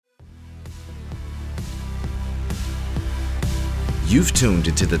You've tuned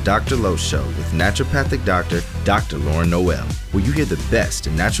into the Dr. Lowe Show with naturopathic doctor, Dr. Lauren Noel, where you hear the best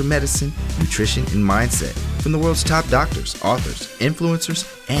in natural medicine, nutrition, and mindset from the world's top doctors, authors, influencers,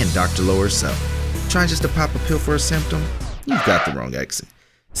 and Dr. Lowe herself. Trying just to pop a pill for a symptom? You've got the wrong exit.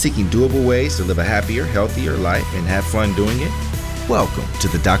 Seeking doable ways to live a happier, healthier life and have fun doing it? Welcome to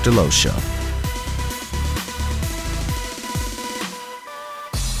the Dr. Lowe Show.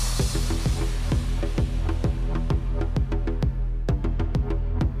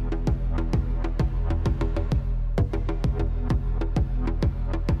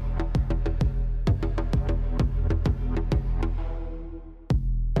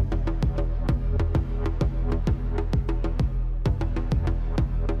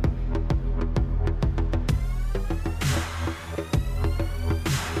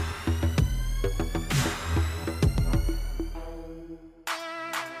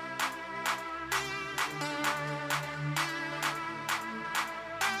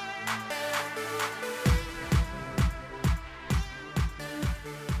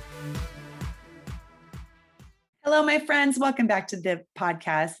 Hello, my friends. Welcome back to the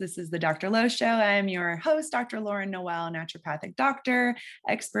podcast. This is the Dr. Lowe Show. I'm your host, Dr. Lauren Noel, naturopathic doctor,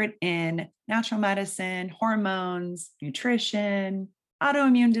 expert in natural medicine, hormones, nutrition,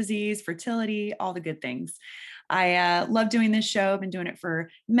 autoimmune disease, fertility, all the good things. I love doing this show. I've been doing it for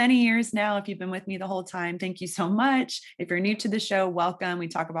many years now. If you've been with me the whole time, thank you so much. If you're new to the show, welcome. We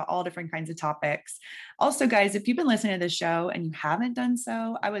talk about all different kinds of topics. Also, guys, if you've been listening to the show and you haven't done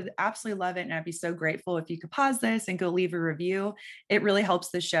so, I would absolutely love it. And I'd be so grateful if you could pause this and go leave a review. It really helps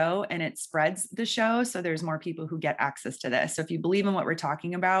the show and it spreads the show. So there's more people who get access to this. So if you believe in what we're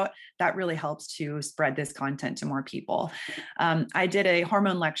talking about, that really helps to spread this content to more people. I did a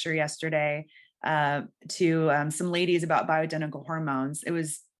hormone lecture yesterday to some ladies about bioidentical hormones. It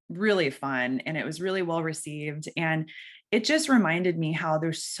was really fun and it was really well received. And it just reminded me how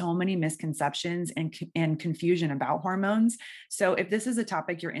there's so many misconceptions and confusion about hormones. So if this is a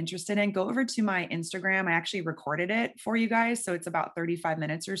topic you're interested in, go over to my Instagram. I actually recorded it for you guys. So it's about 35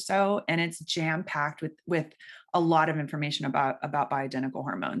 minutes or so, and it's jam-packed with a lot of information about bioidentical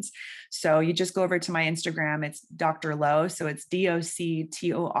hormones. So you just go over to my Instagram. It's Dr. Lowe. So it's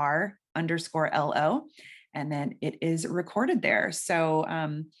DOCTOR_LO. And then it is recorded there. So,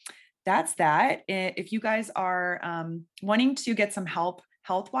 that's that. If you guys are wanting to get some help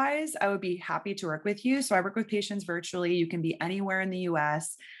health-wise, I would be happy to work with you. So I work with patients virtually. You can be anywhere in the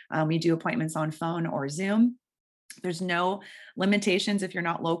US. We do appointments on phone or Zoom. There's no limitations if you're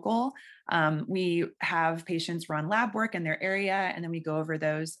not local. We have patients run lab work in their area, and then we go over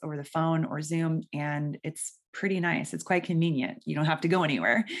those over the phone or Zoom, and it's pretty nice. It's quite convenient. You don't have to go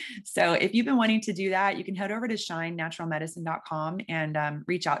anywhere. So if you've been wanting to do that, you can head over to shinenaturalmedicine.com and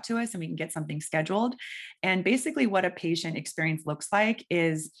reach out to us and we can get something scheduled. And basically what a patient experience looks like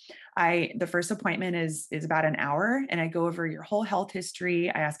is the first appointment is about an hour, and I go over your whole health history.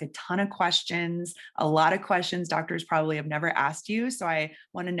 I ask a ton of questions, a lot of questions doctors probably have never asked you. So I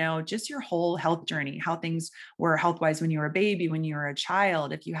want to know just your whole health journey, how things were health-wise when you were a baby, when you were a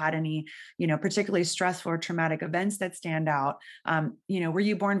child, if you had any, particularly stressful or traumatic events that stand out. Were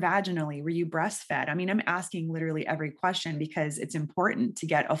you born vaginally? Were you breastfed? I mean, I'm asking literally every question because it's important to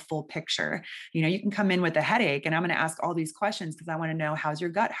get a full picture. You can come in with a headache and I'm going to ask all these questions because I want to know, how's your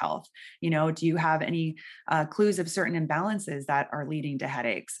gut health? Do you have any clues of certain imbalances that are leading to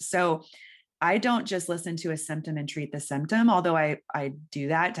headaches? So I don't just listen to a symptom and treat the symptom, although I do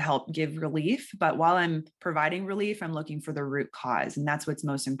that to help give relief. But while I'm providing relief, I'm looking for the root cause. And that's what's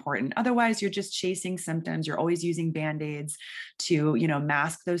most important. Otherwise, you're just chasing symptoms. You're always using Band-Aids to,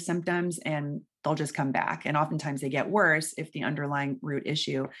 mask those symptoms, and they'll just come back. And oftentimes they get worse if the underlying root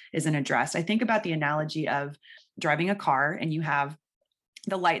issue isn't addressed. I think about the analogy of driving a car and you have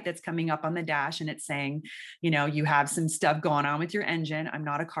the light that's coming up on the dash and it's saying, you have some stuff going on with your engine. I'm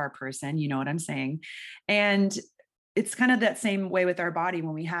not a car person, you know what I'm saying? And it's kind of that same way with our body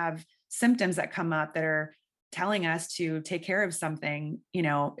when we have symptoms that come up that are telling us to take care of something.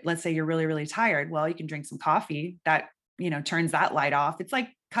 Let's say you're really, really tired. Well, you can drink some coffee that, turns that light off. It's like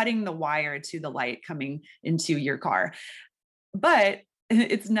cutting the wire to the light coming into your car. But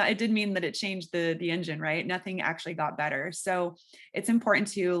it didn't mean that it changed the engine, right? Nothing actually got better. So it's important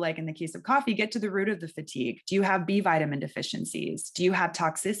to, like in the case of coffee, get to the root of the fatigue. Do you have B vitamin deficiencies? Do you have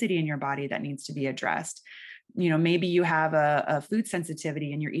toxicity in your body that needs to be addressed? Maybe you have a food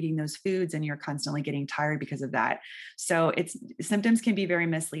sensitivity and you're eating those foods and you're constantly getting tired because of that. So symptoms can be very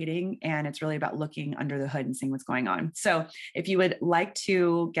misleading, and it's really about looking under the hood and seeing what's going on. So if you would like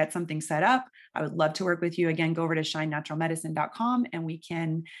to get something set up, I would love to work with you. Again, go over to shinenaturalmedicine.com and we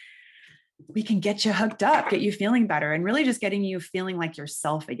can we can get you hooked up, get you feeling better, and really just getting you feeling like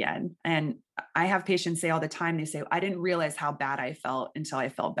yourself again. And I have patients say all the time, they say, I didn't realize how bad I felt until I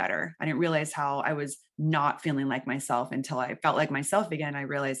felt better. I didn't realize how I was not feeling like myself until I felt like myself again. I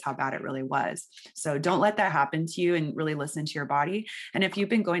realized how bad it really was. So don't let that happen to you, and really listen to your body. And if you've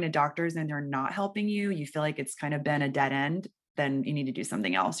been going to doctors and they're not helping you, you feel like it's kind of been a dead end, then you need to do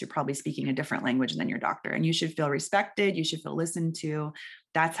something else. You're probably speaking a different language than your doctor, and you should feel respected. You should feel listened to.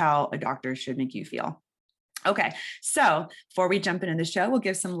 That's how a doctor should make you feel. Okay, so before we jump into the show, we'll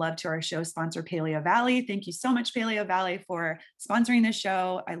give some love to our show sponsor, Paleo Valley. Thank you so much, Paleo Valley, for sponsoring this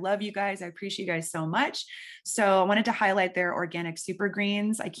show. I love you guys. I appreciate you guys so much. So I wanted to highlight their organic super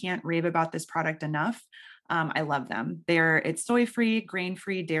greens. I can't rave about this product enough. I love them. It's soy-free,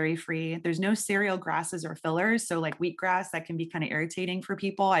 grain-free, dairy-free. There's no cereal grasses or fillers. So like wheatgrass, that can be kind of irritating for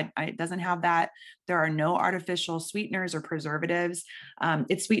people. It doesn't have that. There are no artificial sweeteners or preservatives.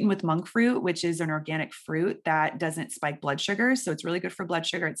 It's sweetened with monk fruit, which is an organic fruit that doesn't spike blood sugar. So it's really good for blood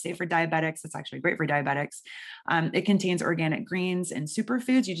sugar. It's safe for diabetics. It's actually great for diabetics. It contains organic greens and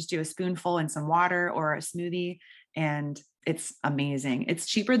superfoods. You just do a spoonful in some water or a smoothie, and it's amazing. It's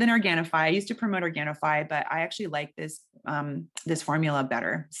cheaper than Organifi. I used to promote Organifi, but I actually like this formula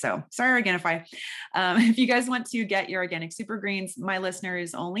better. So sorry, Organifi. If you guys want to get your organic super greens, my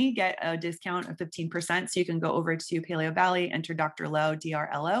listeners only get a discount of 15%. So you can go over to Paleo Valley, enter Dr. Low,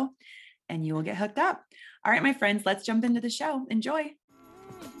 DRLO, and you will get hooked up. All right, my friends, let's jump into the show. Enjoy.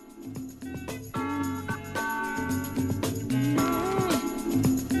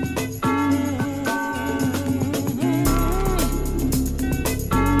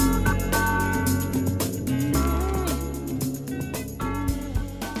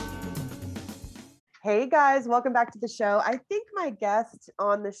 Hey guys, welcome back to the show. I think my guest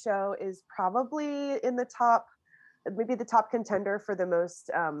on the show is probably in the top, maybe the top contender for the most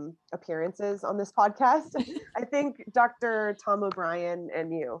appearances on this podcast. I think Dr. Tom O'Brien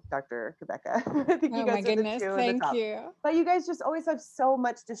and you, Dr. Rebecca. I think you guys are the two at the top. You. But you guys just always have so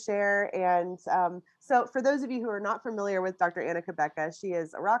much to share. And so for those of you who are not familiar with Dr. Anna Cabeca, she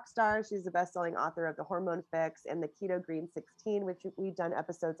is a rock star. She's the best-selling author of The Hormone Fix and the Keto Green 16, which we've done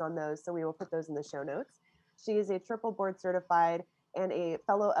episodes on those. So we will put those in the show notes. She is a triple board certified and a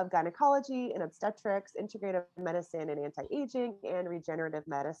fellow of gynecology and obstetrics, integrative medicine and anti-aging, and regenerative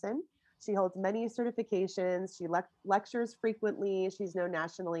medicine. She holds many certifications. She lectures frequently. She's known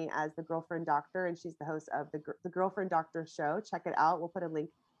nationally as the Girlfriend Doctor, and she's the host of the Girlfriend Doctor Show. Check it out. We'll put a link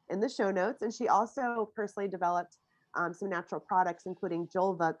in the show notes. And she also personally developed some natural products, including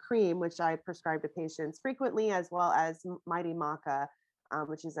Julva cream, which I prescribe to patients frequently, as well as Mighty Maca,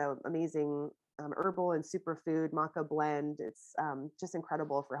 which is an amazing herbal and superfood maca blend. It's just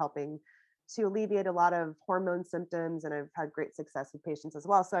incredible for helping to alleviate a lot of hormone symptoms, and I've had great success with patients as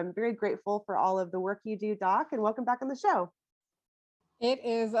well. So I'm very grateful for all of the work you do, Doc, and welcome back on the show. It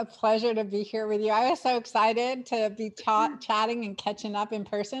is a pleasure to be here with you. I was so excited to be chatting and catching up in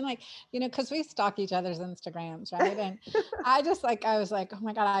person, like, because we stalk each other's Instagrams, right? And I was like, oh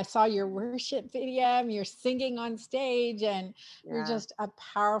my God, I saw your worship video and you're singing on stage, and you're just a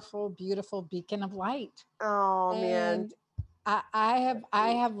powerful, beautiful beacon of light. Oh, man. I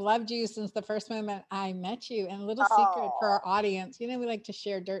have loved you since the first moment I met you. And a little secret for our audience, we like to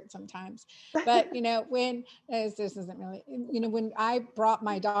share dirt sometimes, but when this isn't really, when I brought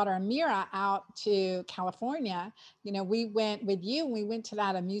my daughter Amira out to California, we went with you and we went to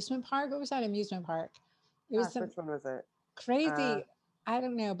that amusement park. What was that amusement park? It was which one was it? Crazy. I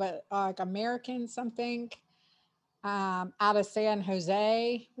don't know, but like American something out of San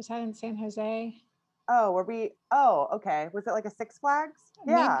Jose. Was that in San Jose? Okay. Was it like a Six Flags?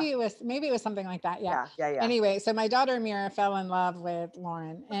 Yeah. Maybe it was something like that. Yeah. Anyway, so my daughter Amira fell in love with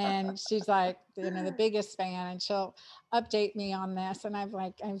Lauren, and she's like, the biggest fan, and she'll update me on this. And I've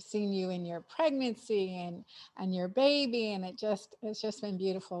seen you in your pregnancy and your baby, and it's just been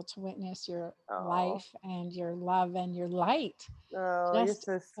beautiful to witness your life and your love and your light. Oh, you're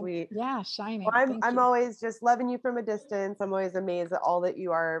so sweet. Shining. Well, I'm always just loving you from a distance. I'm always amazed at all that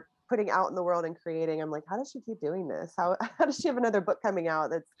you are putting out in the world and creating. I'm like, how does she keep doing this? How does she have another book coming out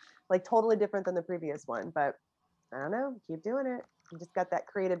that's like totally different than the previous one? But I don't know, keep doing it. You just got that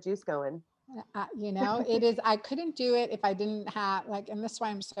creative juice going. It is, I couldn't do it if I didn't have and that's why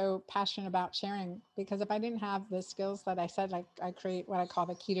I'm so passionate about sharing, because if I didn't have the skills that I said, like I create what I call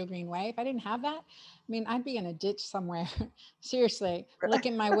the Keto Green Way, if I didn't have that, I'd be in a ditch somewhere, seriously,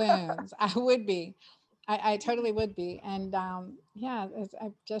 licking my wounds. I would be. I totally would be. And I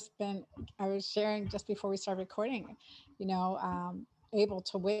was sharing just before we started recording, able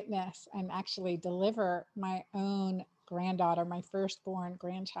to witness and actually deliver my own granddaughter, my firstborn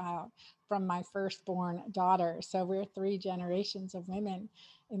grandchild from my firstborn daughter. So we're 3 generations of women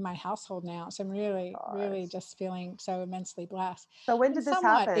in my household now. So I'm really, really just feeling so immensely blessed. So when did this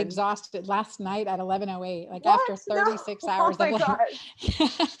somewhat happen? Exhausted last night at 11:08, like after 36 hours of labor.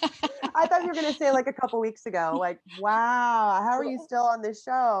 I thought you were going to say like a couple weeks ago, like, wow, how are you still on this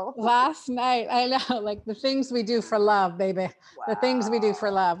show? Last night, I know, like the things we do for love, baby. Wow. The things we do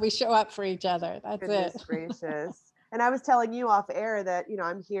for love. We show up for each other. That's Goodness it. Gracious. And I was telling you off air that, you know,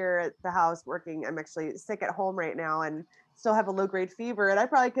 I'm here at the house working. I'm actually sick at home right now and still have a low-grade fever. And I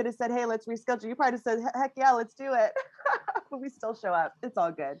probably could have said, hey, let's reschedule. You probably said, heck yeah, let's do it. But we still show up. It's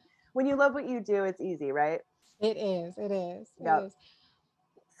all good. When you love what you do, it's easy, right? It is. It is. Yep. It is.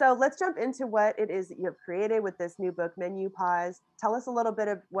 So let's jump into what it is that you have created with this new book, MenuPause. Tell us a little bit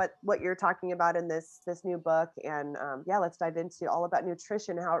of what you're talking about in this new book. And let's dive into all about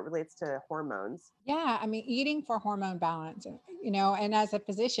nutrition, how it relates to hormones. Yeah, I mean, eating for hormone balance, you know, and as a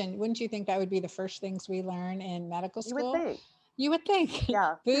physician, wouldn't you think that would be the first things we learn in medical school? You would think. You would think.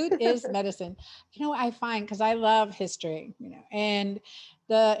 Yeah. Food is medicine. You know, I find, because I love history, you know, and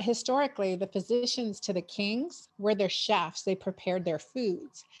historically, the physicians to the kings were their chefs. They prepared their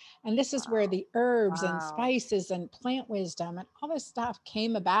foods. And this is where the herbs and spices and plant wisdom and all this stuff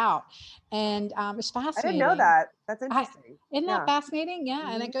came about. And it's fascinating. I didn't know that. That's interesting. Isn't that fascinating? Yeah.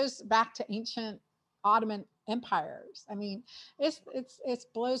 Mm-hmm. And it goes back to ancient Ottoman empires. I mean, it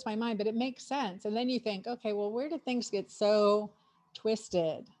blows my mind, but it makes sense. And then you think, okay, well, where did things get so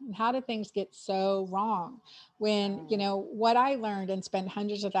twisted? And how did things get so wrong? When, you know, what I learned and spent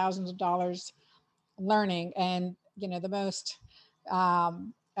hundreds of thousands of dollars learning, and, you know, the most,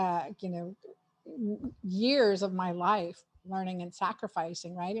 years of my life learning and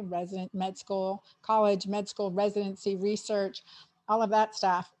sacrificing, right? In med school, residency, research, all of that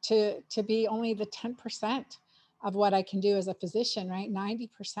stuff, to be only the 10% of what I can do as a physician, right? 90%,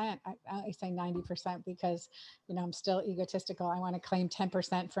 I say 90% because, you know, I'm still egotistical. I want to claim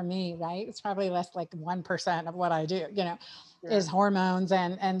 10% for me, right? It's probably less, like 1% of what I do, you know, is hormones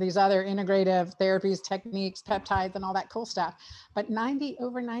and these other integrative therapies, techniques, peptides, and all that cool stuff. But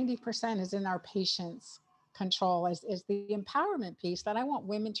over 90% is in our patients' control, is the empowerment piece that I want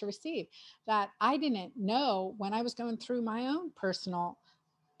women to receive, that I didn't know when I was going through my own personal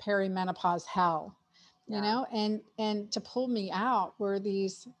perimenopause hell. You know, and to pull me out were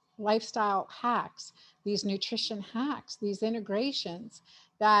these lifestyle hacks, these nutrition hacks, these integrations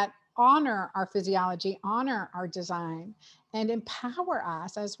that honor our physiology, honor our design, and empower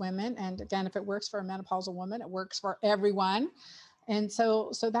us as women. And again, if it works for a menopausal woman, it works for everyone. And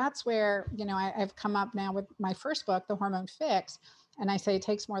so that's where, you know, I've come up now with my first book, The Hormone Fix. And I say it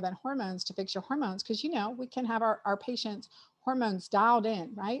takes more than hormones to fix your hormones, because, you know, we can have our patients' hormones dialed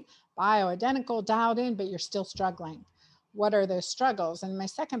in, right? Bioidentical, dialed in, but you're still struggling. What are those struggles? In my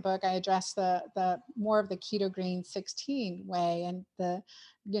second book, I address the more of the keto green 16 way, and the,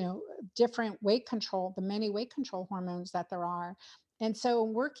 you know, different weight control, the many weight control hormones that there are. And so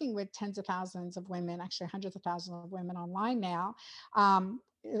working with tens of thousands of women, actually hundreds of thousands of women online now,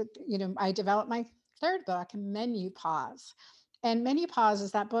 you know, I developed my third book, MenuPause. And MenuPause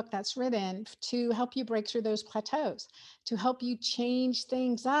is that book that's written to help you break through those plateaus, to help you change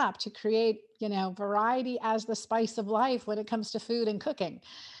things up, to create, you know, variety as the spice of life when it comes to food and cooking,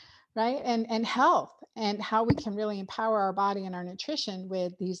 right? And health, and how we can really empower our body and our nutrition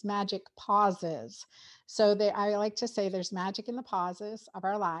with these magic pauses. So I like to say there's magic in the pauses of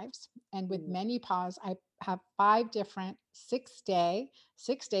our lives. And with MenuPause, I have 5 different 6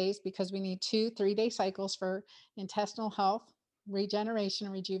 days, because we need 2 3-day cycles for intestinal health, regeneration,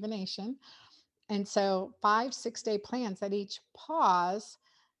 and rejuvenation. And so 5 6-day plans that each pause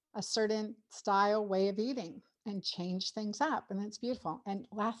a certain style, way of eating, and change things up. And it's beautiful. And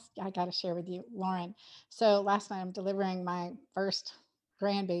I got to share with you, Lauren. So last night I'm delivering my first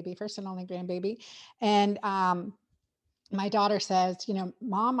and only grandbaby. And my daughter says, you know,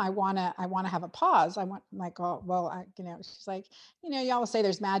 Mom, I want to have a pause. I'm like, oh, well, you know, she's like, you know, y'all say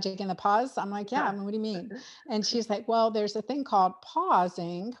there's magic in the pause. I'm like, yeah, I mean, what do you mean? And she's like, well, there's a thing called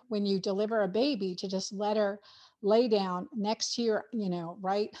pausing when you deliver a baby, to just let her lay down next to your, you know,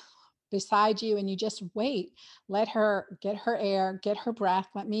 right beside you, and you just wait, let her get her air, get her breath,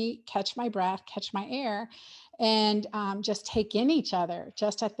 let me catch my breath, catch my air, and just take in each other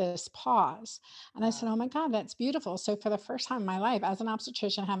just at this pause. And I said, oh my God, that's beautiful. So for the first time in my life, as an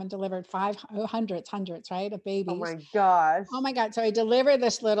obstetrician, having delivered hundreds, right, of babies. Oh my God. So I delivered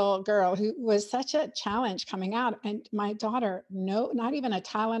this little girl who was such a challenge coming out, and my daughter, not even a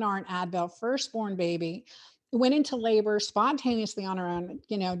Tylenol and Advil, firstborn baby. went into labor spontaneously on her own,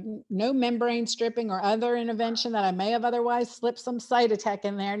 no membrane stripping or other intervention that I may have otherwise slipped some Cytotec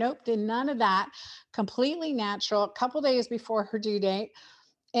in there. Nope, did none of that. Completely natural, a couple days before her due date.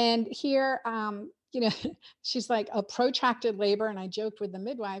 And here, she's like a protracted labor. And I joked with the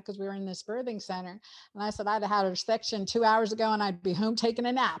midwife because we were in this birthing center. And I said, I'd have had her section 2 hours ago and I'd be home taking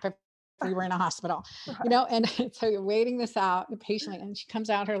a nap if we were in a hospital, and so you're waiting this out patiently. And she comes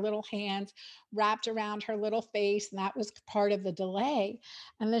out, her little hands wrapped around her little face. And that was part of the delay.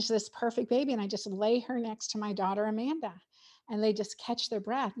 And there's this perfect baby. And I just lay her next to my daughter, Amanda, and they just catch their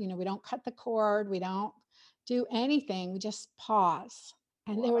breath. We don't cut the cord. We don't do anything. We just pause.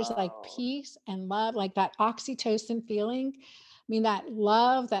 And there was like peace and love, like that oxytocin feeling. I mean, that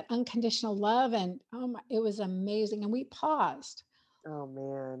love, that unconditional love. And it was amazing. And we paused. Oh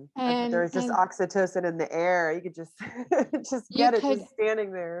man. And there was just oxytocin in the air. You could just get it just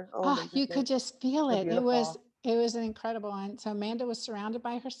standing there. You could just feel it. It was incredible. And so Amanda was surrounded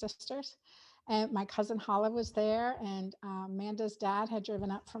by her sisters, and my cousin Hala was there, and Amanda's dad had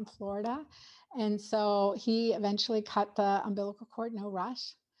driven up from Florida. And so he eventually cut the umbilical cord, no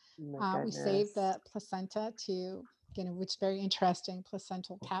rush. We saved the placenta to, which is very interesting,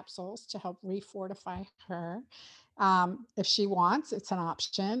 placental capsules to help refortify her. If she wants, it's an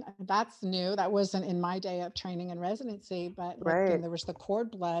option. That's new. That wasn't in my day of training and residency, but there was the cord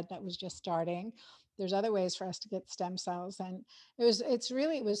blood that was just starting. There's other ways for us to get stem cells. And it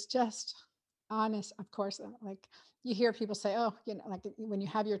was just honest. Of course, like you hear people say, oh, like when you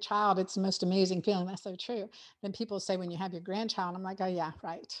have your child, it's the most amazing feeling. That's so true. Then people say when you have your grandchild, I'm like, oh yeah,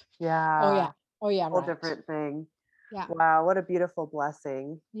 right. Yeah. Oh yeah. Whole different thing. Yeah. Wow. What a beautiful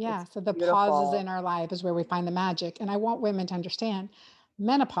blessing. Yeah. So the pauses in our life is where we find the magic. And I want women to understand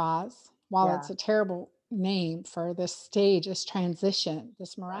menopause, while it's a terrible name for this stage, this transition,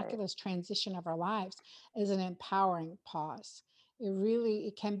 this miraculous transition of our lives, is an empowering pause.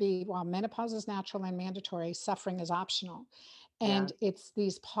 It can be, while menopause is natural and mandatory, suffering is optional. And it's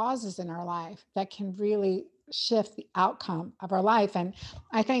these pauses in our life that can really shift the outcome of our life. And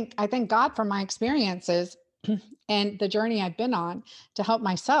I thank God for my experiences and the journey I've been on to help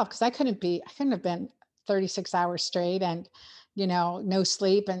myself, because I couldn't have been 36 hours straight and, no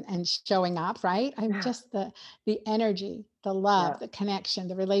sleep and showing up. Right. I'm just the energy, the love, the connection,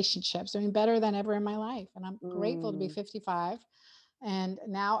 the relationships. Better than ever in my life. And I'm grateful to be 55 and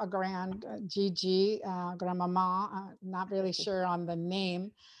now a grand grandmama, not really sure on the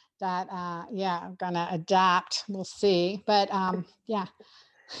name that, I'm going to adapt. We'll see. But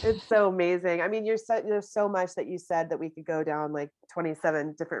It's so amazing. There's so much that you said that we could go down like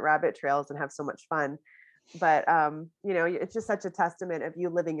 27 different rabbit trails and have so much fun. But, it's just such a testament of you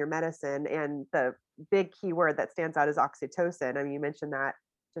living your medicine. And the big key word that stands out is oxytocin. You mentioned that,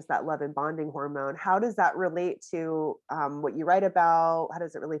 just that love and bonding hormone. How does that relate to what you write about? How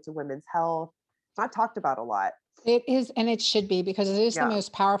does it relate to women's health? It's not talked about a lot. It is, and it should be, because it is the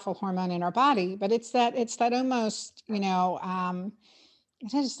most powerful hormone in our body. But it's that almost,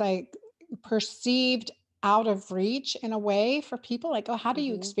 it is like perceived out of reach in a way for people, like, oh, how do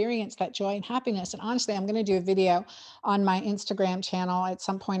you experience that joy and happiness? And honestly, I'm going to do a video on my Instagram channel at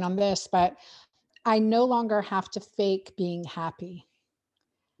some point on this, but I no longer have to fake being happy.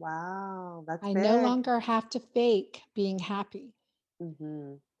 Wow. I no longer have to fake being happy.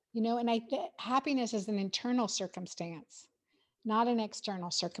 And happiness is an internal circumstance, not an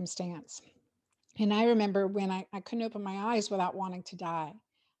external circumstance. And I remember when I couldn't open my eyes without wanting to die.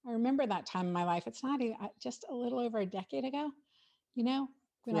 I remember that time in my life. It's not just a little over a decade ago, when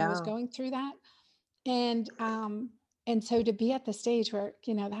I was going through that. And so to be at the stage where,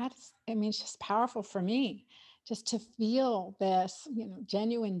 it's just powerful for me just to feel this,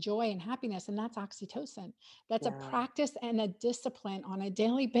 genuine joy and happiness. And that's oxytocin. That's a practice and a discipline on a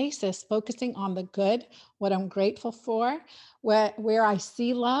daily basis, focusing on the good, what I'm grateful for, where I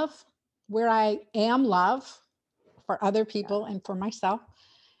see love, where I am love for other people and for myself,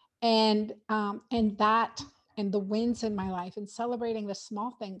 and the wins in my life, and celebrating the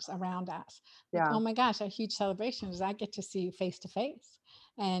small things around us. Like, oh my gosh, a huge celebration is I get to see you face to face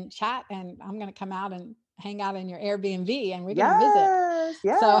and chat, and I'm going to come out and hang out in your Airbnb, and we're going to visit.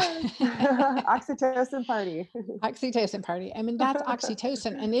 Yes. So oxytocin party. Oxytocin party. That's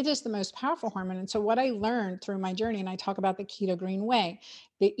oxytocin, and it is the most powerful hormone. And so what I learned through my journey, and I talk about the Keto Green Way,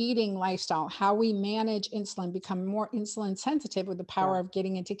 the eating lifestyle, how we manage insulin, become more insulin sensitive with the power of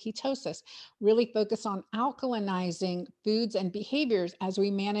getting into ketosis, really focus on alkalinizing foods and behaviors as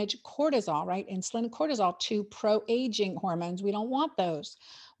we manage cortisol, right? Insulin and cortisol, two pro-aging hormones. We don't want those.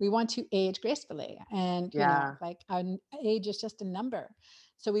 We want to age gracefully, and age is just a number.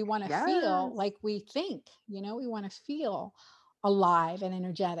 So we want to feel like we think, we want to feel alive and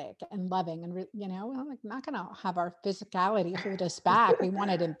energetic and loving and, we're like not going to have our physicality hold us back. We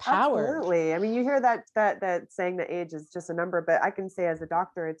want it empowered. Absolutely. I mean, you hear that saying that age is just a number, but I can say as a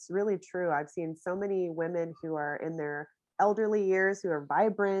doctor, it's really true. I've seen so many women who are in their elderly years who are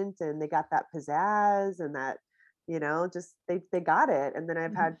vibrant and they got that pizzazz and that, just they got it. And then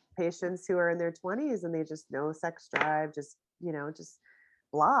I've had patients who are in their 20s and they just no sex drive, just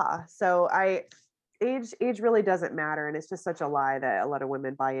blah. So age really doesn't matter. And it's just such a lie that a lot of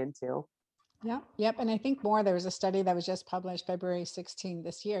women buy into. Yep. And I think there was a study that was just published February 16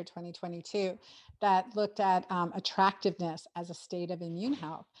 this year, 2022, that looked at attractiveness as a state of immune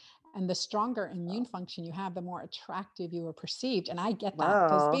health. And the stronger immune function you have, the more attractive you are perceived. And I get that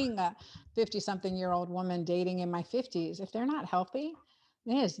because being a 50-something-year-old woman dating in my 50s, if they're not healthy,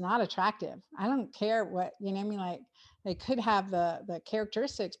 it is not attractive. I don't care what, like they could have the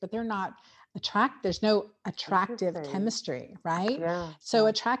characteristics, but they're not there's no attractive chemistry, right? Yeah. So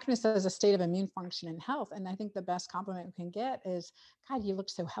attractiveness is a state of immune function and health. And I think the best compliment we can get is, God, you look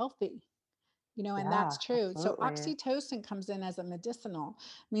so healthy. And that's true. Absolutely. So oxytocin comes in as a medicinal.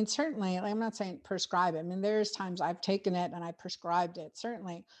 I mean, certainly, I'm not saying prescribe it. I mean, there's times I've taken it and I prescribed it,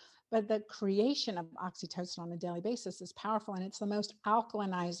 certainly. But the creation of oxytocin on a daily basis is powerful, and it's the most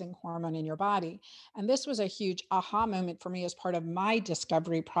alkalinizing hormone in your body. And this was a huge aha moment for me as part of my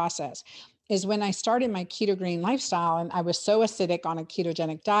discovery process, is when I started my keto green lifestyle and I was so acidic on a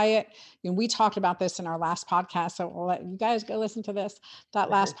ketogenic diet. And we talked about this in our last podcast, so we'll let you guys go listen to that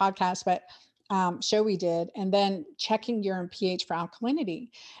last podcast. But show we did, and then checking urine pH for alkalinity.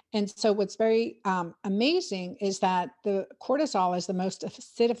 And so what's very amazing is that the cortisol is the most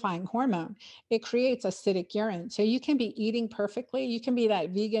acidifying hormone. It creates acidic urine. So you can be eating perfectly. You can be that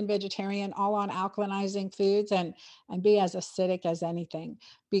vegan, vegetarian, all on alkalinizing foods and be as acidic as anything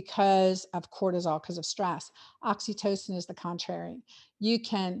because of cortisol, because of stress. Oxytocin is the contrary. You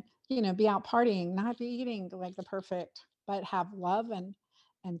can, be out partying, not be eating like the perfect, but have love and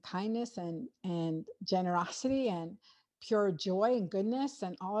kindness and generosity and pure joy and goodness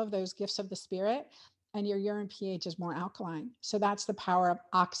and all of those gifts of the spirit, and your urine pH is more alkaline. So that's the power of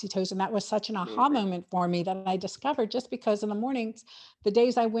oxytocin. That was such an aha moment for me that I discovered just because in the mornings, the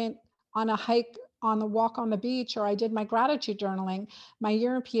days I went on a hike, on the walk on the beach, or I did my gratitude journaling, my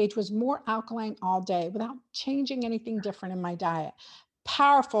urine pH was more alkaline all day without changing anything different in my diet.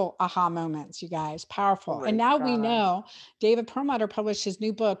 Powerful aha moments, you guys, powerful. And now we know David Perlmutter published his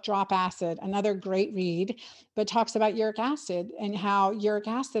new book, Drop Acid, another great read, but talks about uric acid and how uric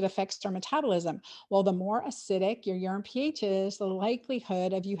acid affects our metabolism. Well, the more acidic your urine pH is, the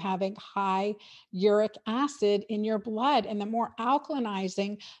likelihood of you having high uric acid in your blood. And the more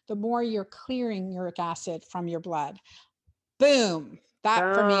alkalinizing, the more you're clearing uric acid from your blood. Boom.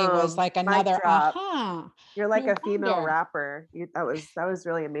 That for me was like another aha. You're like a female rapper. That was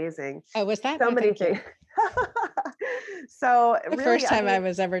really amazing. Oh, was that? So many things. So the really, first time I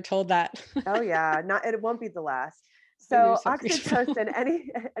was ever told that. Oh yeah, it won't be the last. So oxytocin,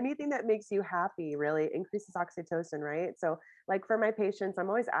 anything that makes you happy really increases oxytocin, right? So like for my patients, I'm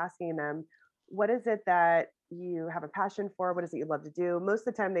always asking them, what is it that you have a passion for? What is it you love to do? Most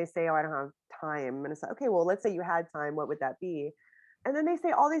of the time they say, oh, I don't have time. And it's like, okay, well, let's say you had time. What would that be? And then they say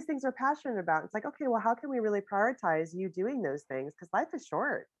all these things they're passionate about. It's like, okay, well, how can we really prioritize you doing those things? Because life is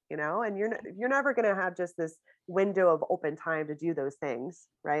short, and you're never going to have just this window of open time to do those things,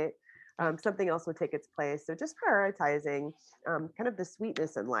 right? Something else would take its place. So just prioritizing kind of the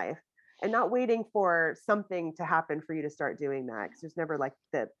sweetness in life and not waiting for something to happen for you to start doing that, because there's never like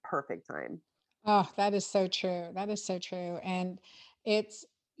the perfect time. Oh, that is so true. That is so true. And it's,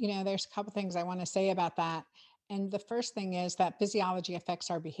 there's a couple things I want to say about that. And the first thing is that physiology affects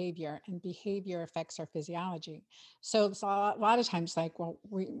our behavior and behavior affects our physiology. So it's a lot of times like, well,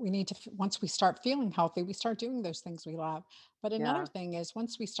 we need to, once we start feeling healthy, we start doing those things we love. But another thing is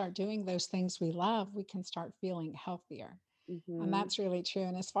once we start doing those things we love, we can start feeling healthier. Mm-hmm. And that's really true.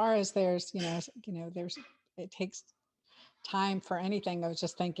 And as far as there's, it takes time for anything. I was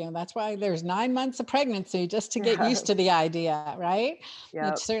just thinking that's why there's 9 months of pregnancy just to get used to the idea, right?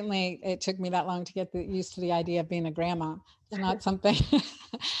 Yep. It took me that long to get used to the idea of being a grandma. It's not something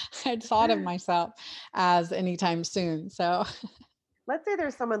I'd thought of myself as anytime soon. So let's say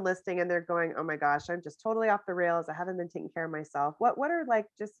there's someone listening and they're going, oh my gosh, I'm just totally off the rails. I haven't been taking care of myself. What are like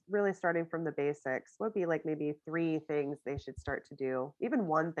just really starting from the basics? What would be like maybe 3 things they should start to do? Even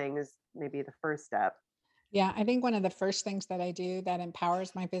one thing is maybe the first step. Yeah, I think one of the first things that I do that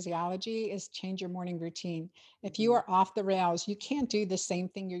empowers my physiology is change your morning routine. If you Hmm. are off the rails, you can't do the same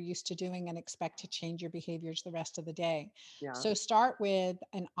thing you're used to doing and expect to change your behaviors the rest of the day. Yeah. So start with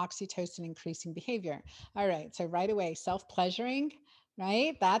an oxytocin increasing behavior. All right, so right away, self-pleasuring,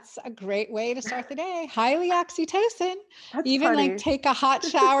 right? That's a great way to start the day. Highly oxytocin. That's Even like funny. take a hot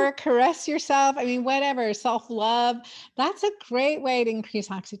shower, caress yourself. I mean, whatever, self-love. That's a great way to increase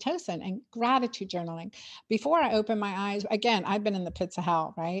oxytocin. And gratitude journaling. Before I open my eyes, again, I've been in the pits of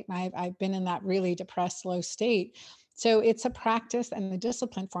hell, right? I've been in that really depressed, low state. So it's a practice and a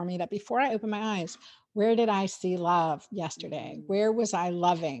discipline for me that before I open my eyes, where did I see love yesterday? Mm. Where was I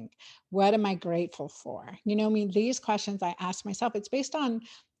loving? What am I grateful for? You know, I mean, these questions I ask myself, it's based on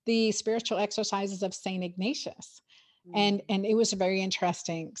the spiritual exercises of St. Ignatius. Mm. And it was a very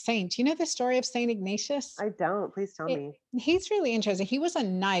interesting saint. You know the story of St. Ignatius? I don't. Please tell It, me. he's really interesting. He was a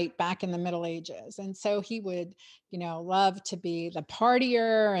knight back in the Middle Ages. And so he would, love to be the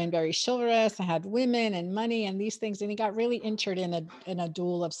partier and very chivalrous and had women and money and these things. And he got really injured in a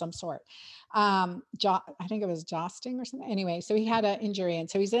duel of some sort. I think it was jousting or something. Anyway, so he had an injury. And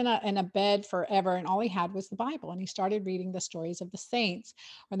so he's in a bed forever. And all he had was the Bible. And he started reading the stories of the saints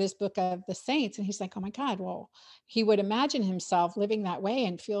or this book of the saints. And he's like, oh my God, well, he would imagine himself living that way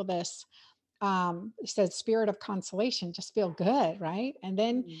and feel this he said spirit of consolation, just feel good, right? And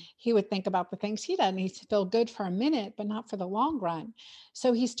then Mm. he would think about the things he done. He'd feel good for a minute, but not for the long run.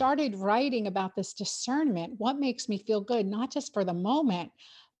 So he started writing about this discernment. What makes me feel good, not just for the moment,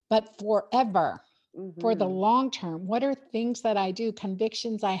 but forever, for the Mhm. long term? What are things that I do,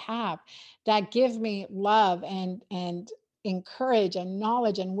 convictions I have that give me love and encourage and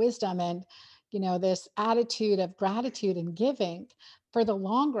knowledge and wisdom and this attitude of gratitude and giving for the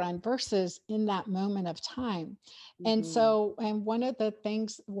long run versus in that moment of time. And Mhm. so, and one of the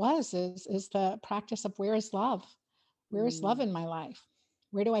things is the practice of where is love? Where is love Mm. in my life?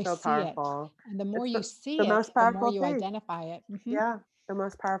 Where do I So see it? powerful. And the more It's you the see it, most the more powerful you thing. identify it. Mhm. Yeah, the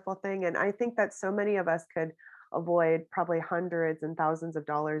most powerful thing. And I think that so many of us could avoid probably hundreds and thousands of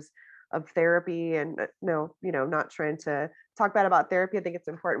dollars of therapy. And no, not trying to talk bad about therapy. I think it's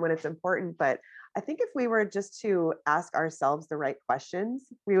important when it's important. But I think if we were just to ask ourselves the right questions,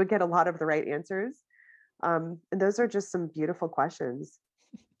 we would get a lot of the right answers. And those are just some beautiful questions.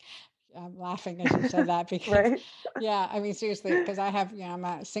 I'm laughing as you said that because, Right? yeah, I mean, seriously, because I'm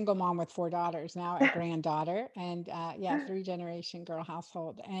a single mom with 4 daughters, now a granddaughter, and yeah, 3 generation girl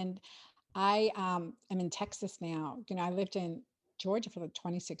household. And I am in Texas now. I lived in Georgia for like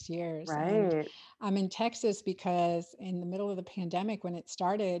 26 years, and Right. I'm in Texas because in the middle of the pandemic, when it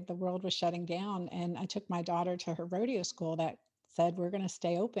started, the world was shutting down, and I took my daughter to her rodeo school that said we're going to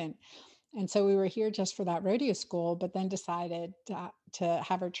stay open. And so we were here just for that rodeo school, but then decided to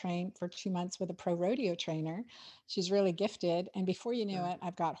have her train for 2 months with a pro rodeo trainer. She's really gifted. And before you knew it,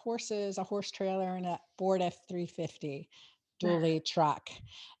 I've got horses, a horse trailer, and a Ford F-350 dually truck.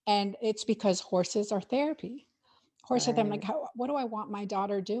 And it's because horses are therapy. Horses, I'm like, Right. what do I want my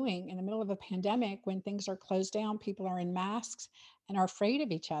daughter doing in the middle of a pandemic when things are closed down, people are in masks and are afraid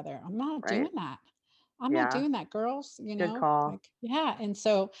of each other? I'm not Right. doing that. I'm not Yeah. doing that, girls, Good call. like, yeah. And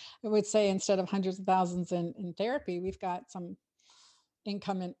so I would say instead of hundreds of thousands in therapy, we've got some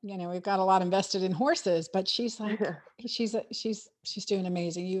income and, we've got a lot invested in horses, but she's like, she's doing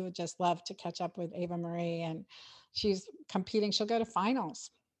amazing. You would just love to catch up with Ava Marie, and she's competing. She'll go to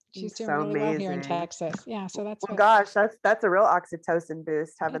finals. She's doing So really well here in amazing. Texas. Yeah. So Well, gosh, that's a real oxytocin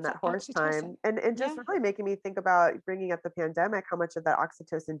boost having that's that horse oxytocin. time, and just Yeah. really making me think about bringing up the pandemic, how much of that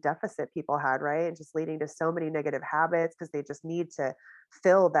oxytocin deficit people had, right, and just leading to so many negative habits because they just need to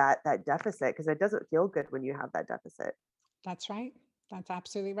fill that deficit because it doesn't feel good when you have that deficit. That's right. That's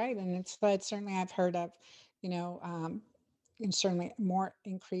absolutely right. And but certainly I've heard of, you know, um, and certainly more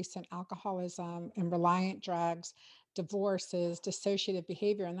increase in alcoholism and reliant drugs, divorces, dissociative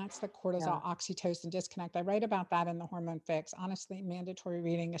behavior, and that's the Yeah, cortisol oxytocin disconnect. I write about that in the Hormone Fix. Honestly, mandatory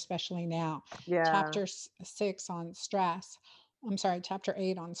reading, especially now. yeah, Chapter 6 on stress. I'm sorry, chapter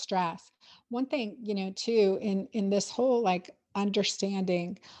 8 on stress. One thing, too, in this whole like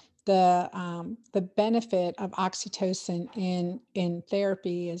understanding the benefit of oxytocin in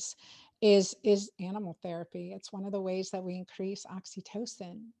therapy is animal therapy. It's one of the ways that we increase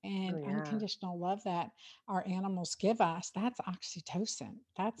oxytocin oh and yeah. unconditional love that our animals give us. That's oxytocin.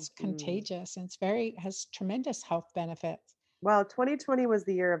 That's Mhm. contagious, and has tremendous health benefits. Well, 2020 was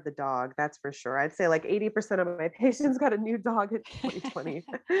the year of the dog, that's for sure. I'd say like 80% of my patients got a new dog in 2020.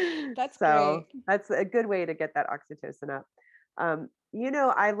 That's So great. that's a good way to get that oxytocin up.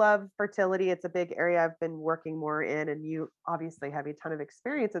 I love fertility. It's a big area I've been working more in, and you obviously have a ton of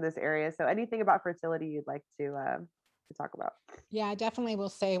experience in this area. So anything about fertility you'd like to talk about? Yeah, I definitely will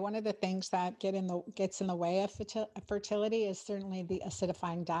say one of the things that gets in the way of fertility is certainly the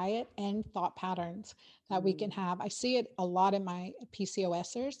acidifying diet and thought patterns that we can Mm, have. I see it a lot in my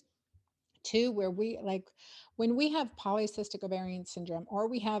PCOSers too, where we like when we have polycystic ovarian syndrome, or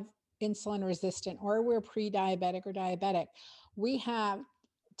we have insulin resistant, or we're pre-diabetic or diabetic, we have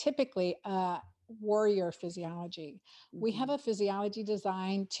typically a warrior physiology. We have mhm, a physiology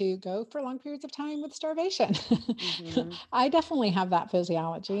designed to go for long periods of time with starvation. mhm. I definitely have that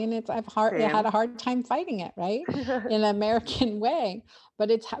physiology, and I had Same. a hard time fighting it, right, in the American way, but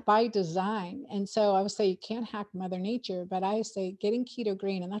it's by design. And so I would say you can't hack Mother Nature, but I say getting keto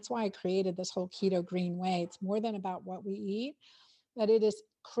green, and that's why I created this whole keto green way. It's more than about what we eat, that it is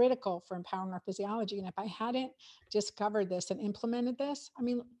critical for empowering our physiology. And if I hadn't discovered this and implemented this, I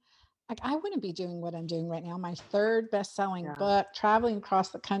mean, like I wouldn't be doing what I'm doing right now. My third best-selling Yeah. book, traveling across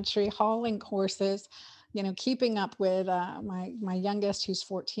the country, hauling horses, keeping up with my youngest who's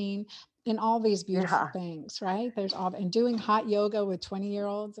 14, and all these beautiful Yeah. things, right? There's all and doing hot yoga with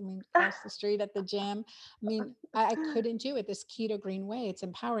 20-year-olds. I mean, across the street at the gym. I mean, I couldn't do it this keto green way. It's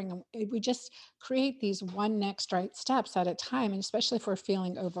empowering. And we just create these one next right steps at a time, and especially if we're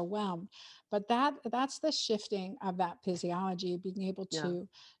feeling overwhelmed. But that's the shifting of that physiology, being able Yeah. to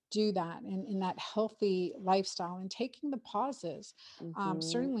do that in that healthy lifestyle and taking the pauses. Mhm.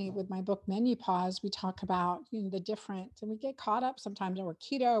 Certainly with my book Menu Pause, we talk about the different, and we get caught up sometimes, we're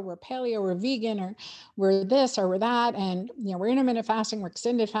keto, we're paleo, we're vegan, or we're this or we're that, and we're intermittent fasting, we're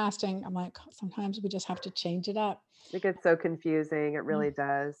extended fasting. I'm like, sometimes we just have to change it up. It gets so confusing. It Yeah. really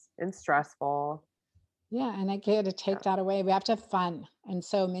does. And stressful. Yeah, and I get to Yeah, take that away. We have to have fun, and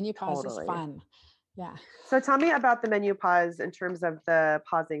so Menu Pause is totally. fun. Yeah. So tell me about the menu pause in terms of the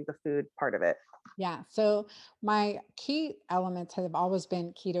pausing the food part of it. Yeah. So my key elements have always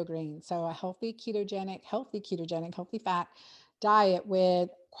been keto green. So a healthy fat diet with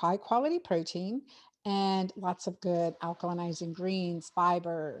high quality protein and lots of good alkalinizing greens,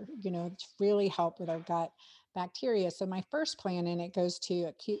 fiber, to really help with our gut bacteria. So my first plan in it goes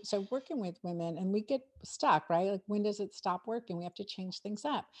to so working with women, and we get stuck, right? Like, when does it stop working? We have to change things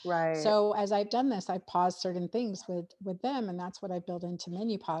up. Right. So as I've done this, I've paused certain things with them, and that's what I built into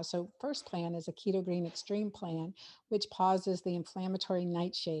Menu Pause. So first plan is a Keto Green Extreme plan, which pauses the inflammatory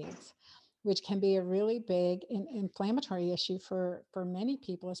nightshades, which can be a really big inflammatory issue for many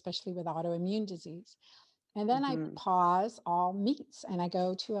people, especially with autoimmune disease. And then I Hmm. pause all meats and I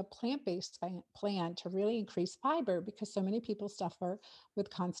go to a plant-based plan to really increase fiber, because so many people suffer with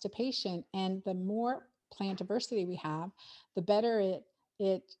constipation. And the more plant diversity we have, the better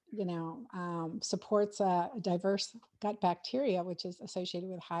it supports a diverse gut bacteria, which is associated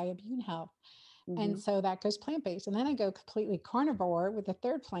with high immune health. And Hmm. so that goes plant-based. And then I go completely carnivore with the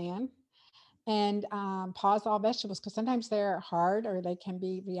third plan, and pause all vegetables, because sometimes they're hard or they can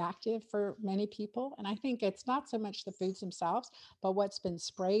be reactive for many people. And I think it's not so much the foods themselves, but what's been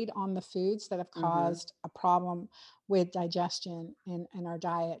sprayed on the foods that have Hmm. caused a problem with digestion in our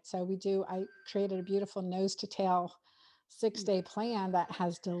diet. So I created a beautiful nose to tail 6-day plan that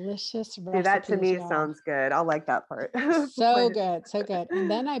has delicious See, that to recipes, me y'all. sounds good. I'll like that part. So Plan. good, so good. And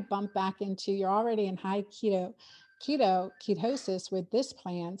then I bump back into, you're already in high ketosis with this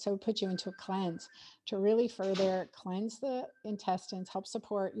plan. So it puts you into a cleanse to really further cleanse the intestines, help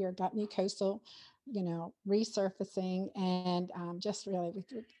support your gut mucosal, resurfacing, and just really,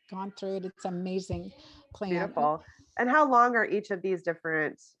 we've gone through it. It's an amazing plan. Beautiful. And how long are each of these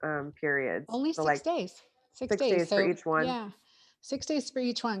different periods? Only So six like days. 6 days. 6 days for So each one. yeah, 6 days for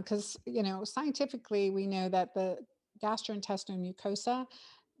each one. Because scientifically, we know that the gastrointestinal mucosa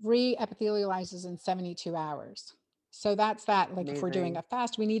re-epithelializes in 72 hours. So that's that. Like, if we're doing Amazing. a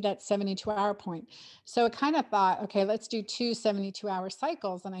fast, we need that 72-hour point. So I kind of thought, okay, let's do 2 72-hour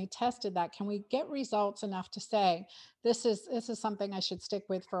cycles. And I tested that. Can we get results enough to say this is something I should stick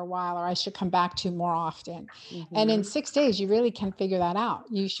with for a while, or I should come back to more often? And in Hmm. 6 days, you really can figure that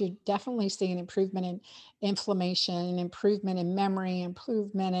out. You should definitely see an improvement in inflammation, an improvement in memory,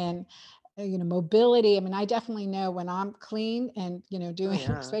 improvement in mobility. I mean, I definitely know when I'm clean and Oh doing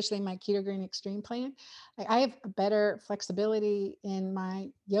yeah. especially my keto green extreme plan, I have a better flexibility in my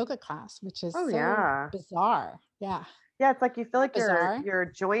yoga class, which is Oh so yeah. bizarre. Yeah, Yeah, it's like you feel not like your bizarre. your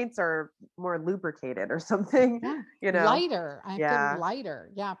joints are more lubricated or something, Yeah, you know. lighter. I feel Yeah, lighter.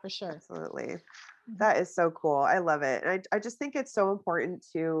 Yeah, for sure. absolutely. That is so cool. I love it. And I just think it's so important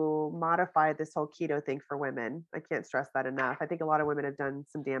to modify this whole keto thing for women. I can't stress that enough. I think a lot of women have done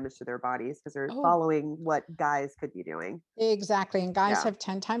some damage to their bodies because they're following what guys could be doing. Exactly. And guys have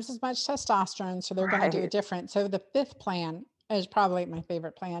 10 times as much testosterone, so they're going to do it different. So the fifth plan is probably my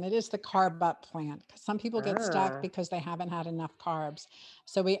favorite plan. It is the carb up plan, because some people get stuck because they haven't had enough carbs.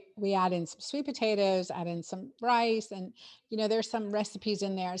 So we add in some sweet potatoes, add in some rice, and there's some recipes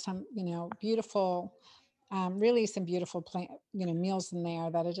in there, some beautiful, really some beautiful meals in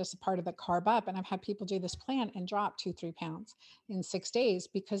there that are just a part of the carb up. And I've had people do this plan and drop 2-3 pounds in 6 days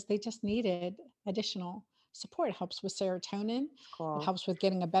because they just needed additional support. It helps with serotonin. Cool. It helps with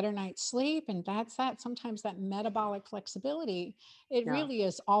getting a better night's sleep. And that's that. Sometimes that metabolic flexibility, it really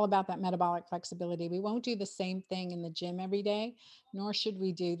is all about that metabolic flexibility. We won't do the same thing in the gym every day, nor should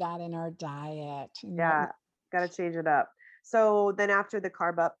we do that in our diet. Yeah. Got to change it up. So then after the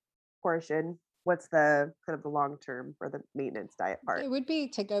carb up portion, what's the kind of the long-term or the maintenance diet part? It would be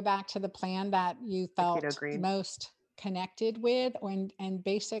to go back to the plan that you felt most connected with, and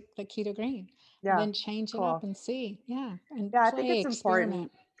basic, the keto green. Yeah. And then change it up and see. Yeah. And I think it's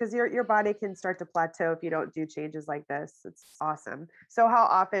important because your body can start to plateau if you don't do changes like this. It's awesome. So how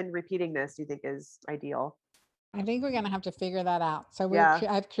often repeating this do you think is ideal? I think we're going to have to figure that out. So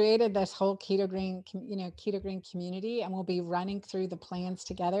I've created this whole keto green community, and we'll be running through the plans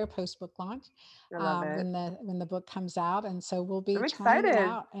together post book launch when the book comes out. And so we'll be trying it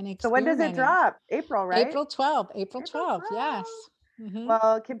out and experimenting. So when does it drop? April, right? April 12th. Yes. Mm-hmm.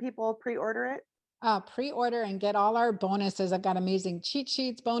 Well, can people pre-order it? Pre-order and get all our bonuses. I've got amazing cheat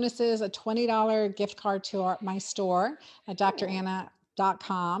sheets, bonuses, a $20 gift card to my store at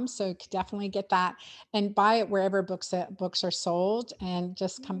DrAnna.com. So definitely get that and buy it wherever books are sold, and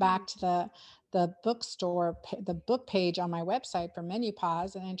just come back to the bookstore, the book page on my website for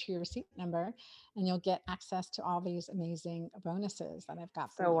MenuPause, and enter your receipt number, and you'll get access to all these amazing bonuses that I've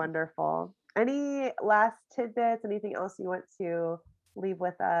got for you. So wonderful. Any last tidbits, anything else you want to leave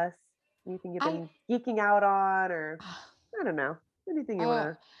with us? Anything you've been geeking out on, or I don't know, anything you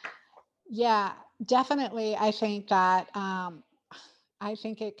want to? Yeah, definitely. I think that, I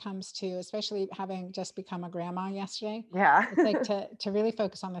think it comes to, especially having just become a grandma yesterday. Yeah. It's like to really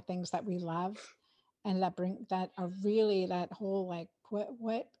focus on the things that we love, and that are really that whole, like,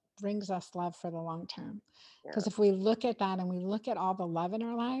 what brings us love for the long term. Because if we look at that and we look at all the love in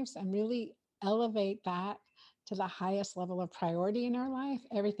our lives and really elevate that to the highest level of priority in our life,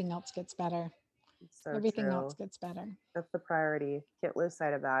 everything else gets better. So everything else gets better. That's the priority. Can't lose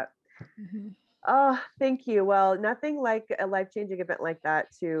sight of that. Mm-hmm. Oh, thank you. Well, nothing like a life-changing event like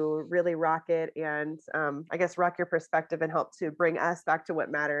that to really rock it and I guess rock your perspective and help to bring us back to what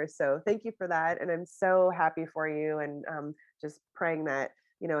matters. So thank you for that. And I'm so happy for you, and just praying that,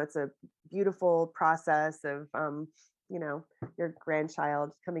 it's a beautiful process of, your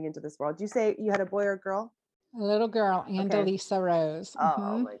grandchild coming into this world. Did you say you had a boy or a girl? A little girl, Andalisa Rose. Mm-hmm.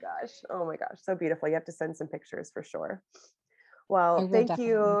 Oh my gosh. So beautiful. You have to send some pictures for sure. Well, thank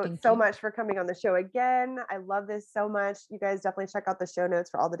you so much for coming on the show again. I love this so much. You guys definitely check out the show notes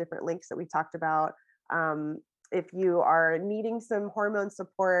for all the different links that we talked about. If you are needing some hormone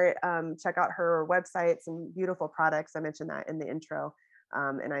support, check out her website, some beautiful products. I mentioned that in the intro.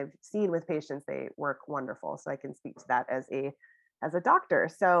 And I've seen with patients, they work wonderful. So I can speak to that as a doctor.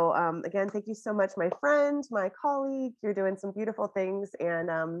 So again, thank you so much, my friend, my colleague. You're doing some beautiful things,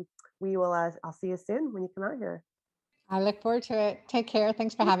 and we will, I'll see you soon when you come out here. I look forward to it. Take care.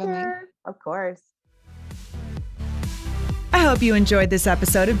 Thanks for having me. Of course. I hope you enjoyed this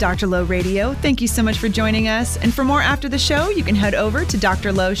episode of Dr. Low Radio. Thank you so much for joining us. And for more after the show, you can head over to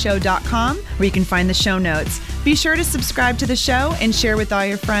drlowshow.com, where you can find the show notes. Be sure to subscribe to the show and share with all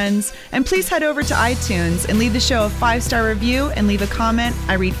your friends. And please head over to iTunes and leave the show a 5-star review and leave a comment.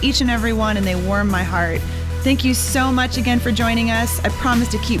 I read each and every one, and they warm my heart. Thank you so much again for joining us. I promise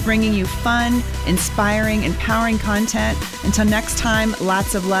to keep bringing you fun, inspiring, empowering content. Until next time,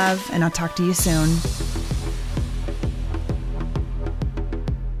 lots of love, and I'll talk to you soon.